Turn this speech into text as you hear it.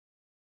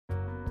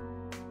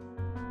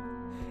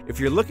If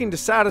you're looking to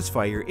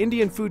satisfy your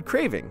Indian food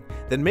craving,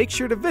 then make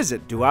sure to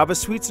visit Doaba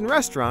Sweets and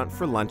Restaurant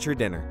for lunch or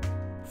dinner.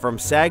 From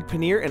sag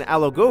paneer and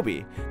aloo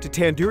gobi to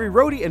tandoori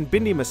roti and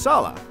bindi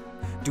masala,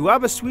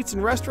 Doaba Sweets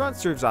and Restaurant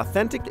serves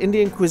authentic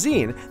Indian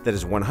cuisine that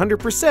is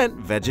 100%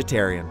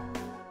 vegetarian.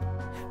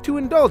 To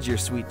indulge your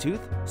sweet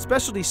tooth,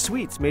 specialty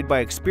sweets made by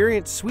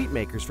experienced sweet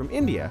makers from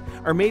India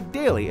are made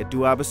daily at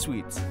Doaba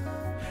Sweets.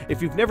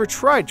 If you've never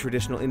tried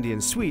traditional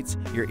Indian sweets,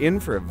 you're in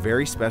for a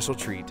very special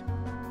treat.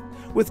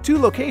 With 2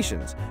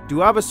 locations,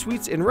 Doaba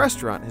Sweets and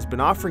Restaurant has been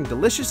offering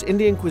delicious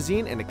Indian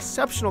cuisine and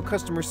exceptional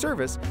customer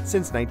service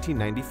since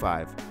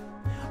 1995.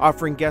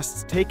 Offering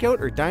guests takeout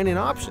or dine-in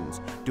options,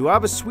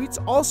 Doaba Sweets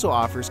also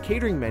offers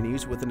catering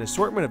menus with an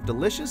assortment of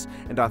delicious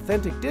and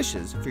authentic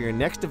dishes for your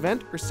next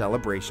event or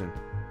celebration.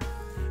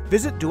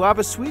 Visit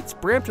Doaba Sweets'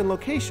 Brampton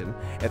location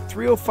at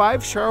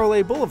 305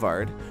 Charolais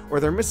Boulevard or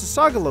their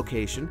Mississauga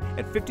location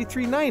at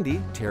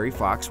 5390 Terry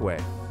Fox Way.